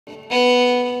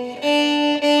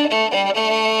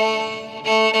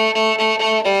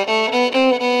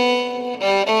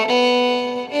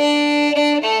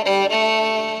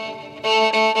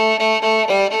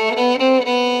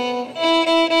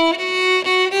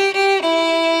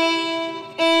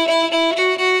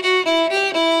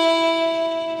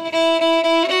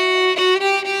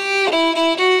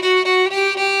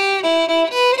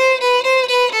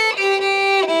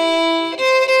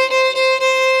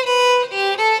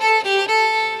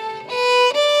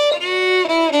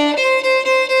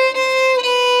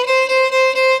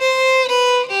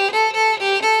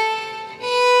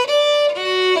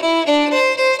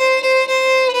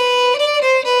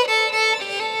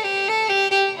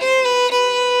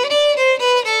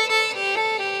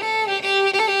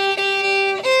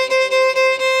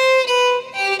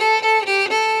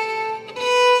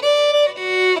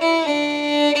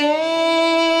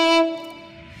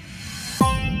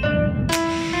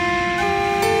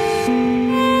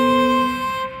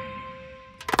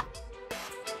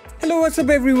Hello, what's up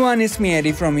everyone, it's me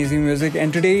Eddie from Easy Music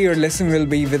and today your lesson will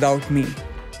be Without Me.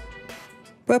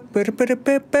 The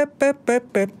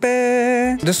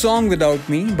song Without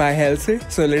Me by Halsey.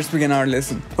 So let's begin our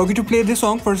lesson. Okay, to play this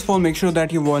song, first of all make sure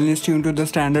that your violin is tuned to the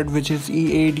standard, which is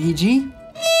E, A, D, G.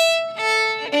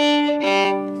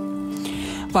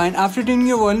 Fine, after tuning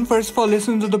your violin, first of all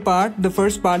listen to the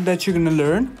first part that you're gonna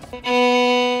learn.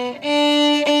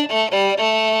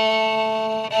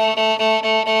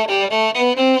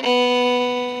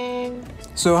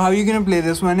 So how you're gonna play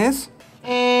this one is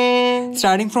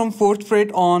starting from 4th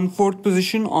fret on 4th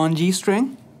position on G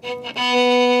string.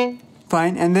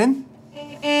 Fine, and then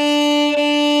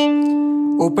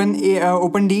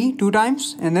open D 2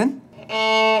 times and then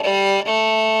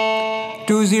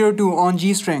 202 on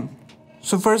G string.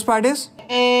 So first part is,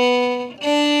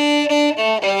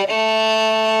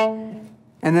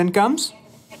 and then comes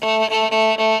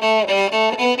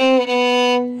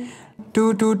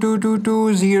 2 2 2 2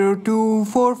 2 0 2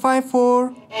 4 5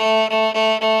 4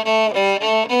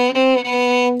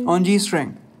 on G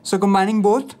string. So combining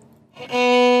both,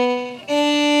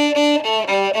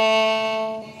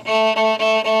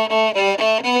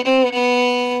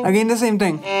 again the same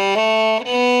thing,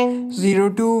 0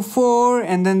 2 4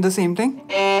 and then the same thing.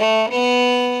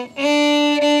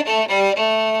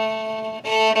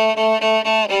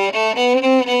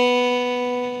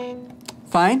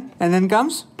 Fine, and then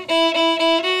comes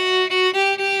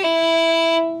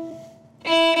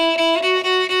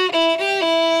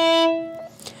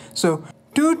so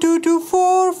 2 2 2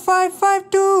 4 5 5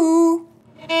 2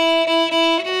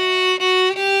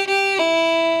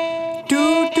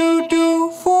 2 2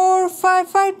 2 4 5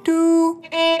 5 2.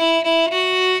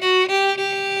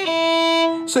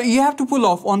 So you have to pull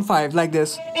off on 5 like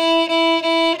this.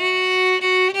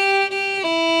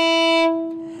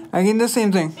 Again the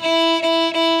same thing.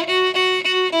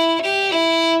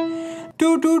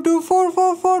 2 2 2 4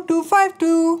 4 4 2 5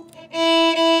 2.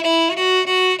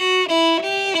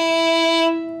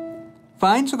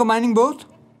 Fine, so combining both.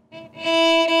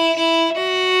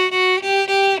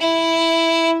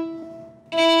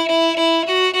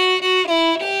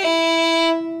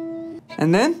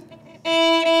 And then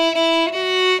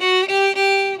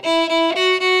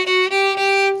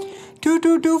 2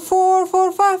 2 2 4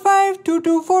 4 5 5 2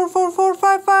 2 4 4 4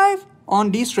 5 5 on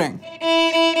D string.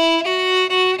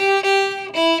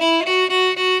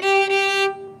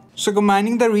 So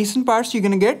combining the recent parts, you're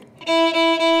gonna get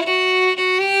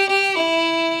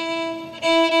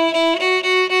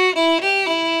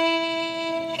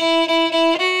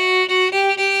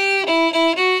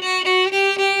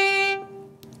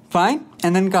fine,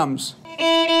 and then comes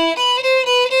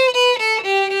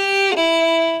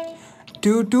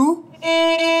 2 2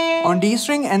 on D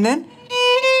string and then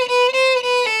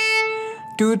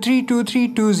 2 3 2 3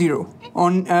 2 0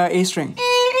 on A string.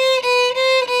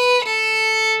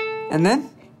 And then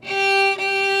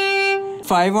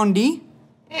 5 on D,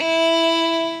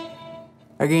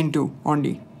 again 2 on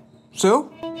D. So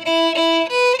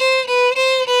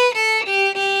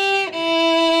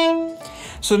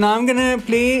now I'm gonna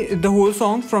play the whole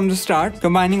song from the start,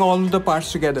 combining all of the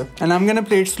parts together, and I'm gonna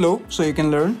play it slow so you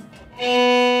can learn.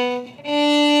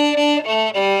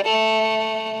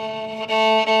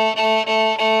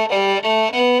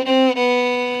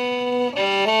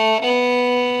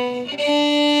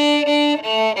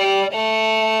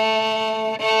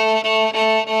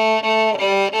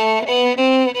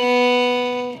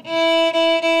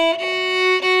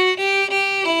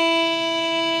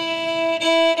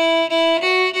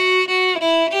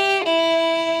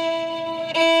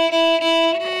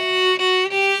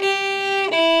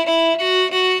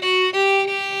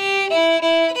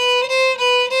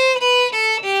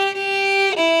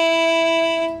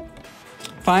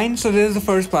 Fine, so this is the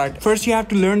first part. First you have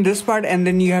to learn this part and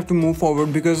then you have to move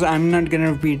forward, because I'm not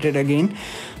gonna repeat it again.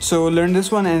 So learn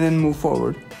this one and then move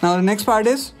forward. Now the next part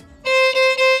is,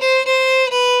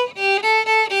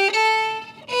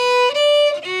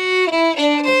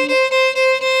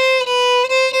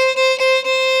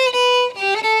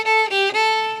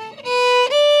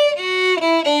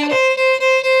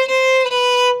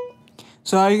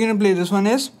 so how you're gonna play this one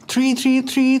is 3 3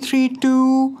 3 3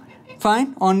 2.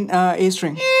 Fine, on A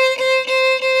string.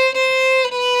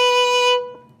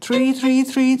 3 3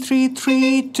 3 3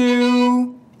 3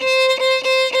 2.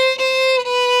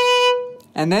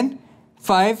 And then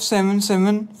 5 7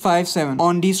 7 5 7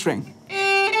 on D string.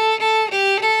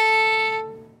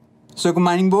 So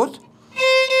combining both.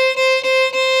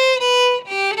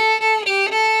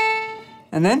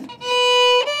 And then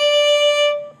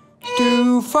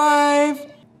 2 5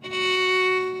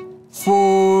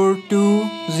 4 2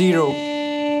 0.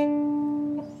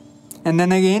 And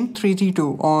then again 3 3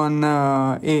 2 on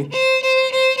A.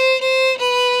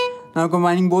 Now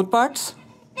combining both parts.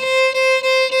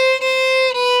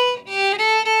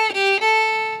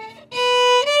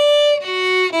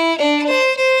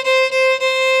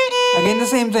 Again the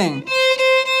same thing.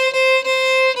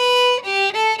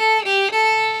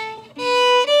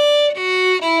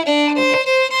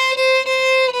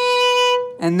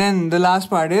 And then the last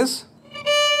part is,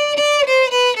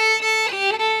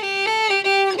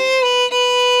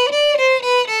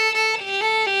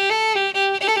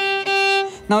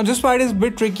 now this part is a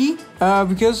bit tricky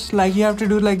because like you have to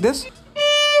do like this.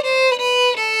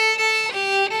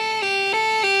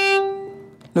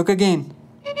 Look again.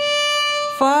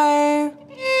 5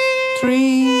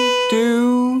 3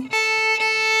 2.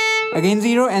 Again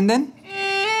 0 and then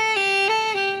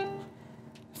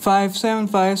 5 7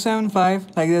 5 7 5,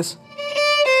 like this.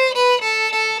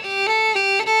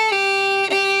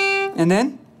 And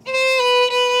then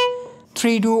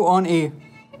 3 2 on A.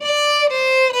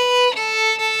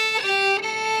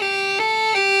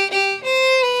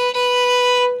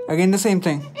 Again the same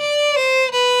thing.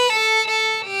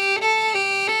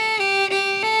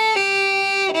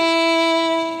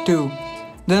 Two.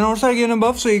 The notes are given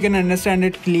above so you can understand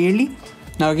it clearly.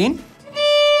 Now again.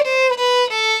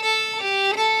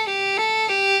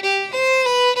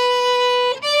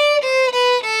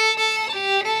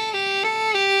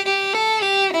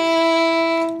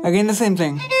 Again the same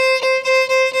thing.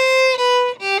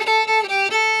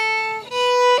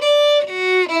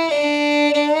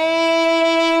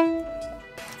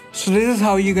 So this is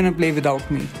how you're gonna play without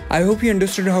me. I hope you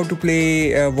understood how to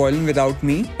play violin without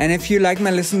me. And if you like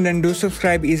my lesson, then do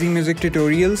subscribe Easy Music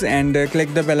Tutorials and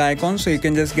click the bell icon so you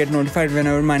can just get notified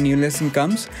whenever my new lesson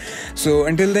comes. So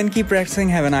until then, keep practicing.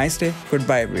 Have a nice day.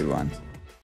 Goodbye everyone.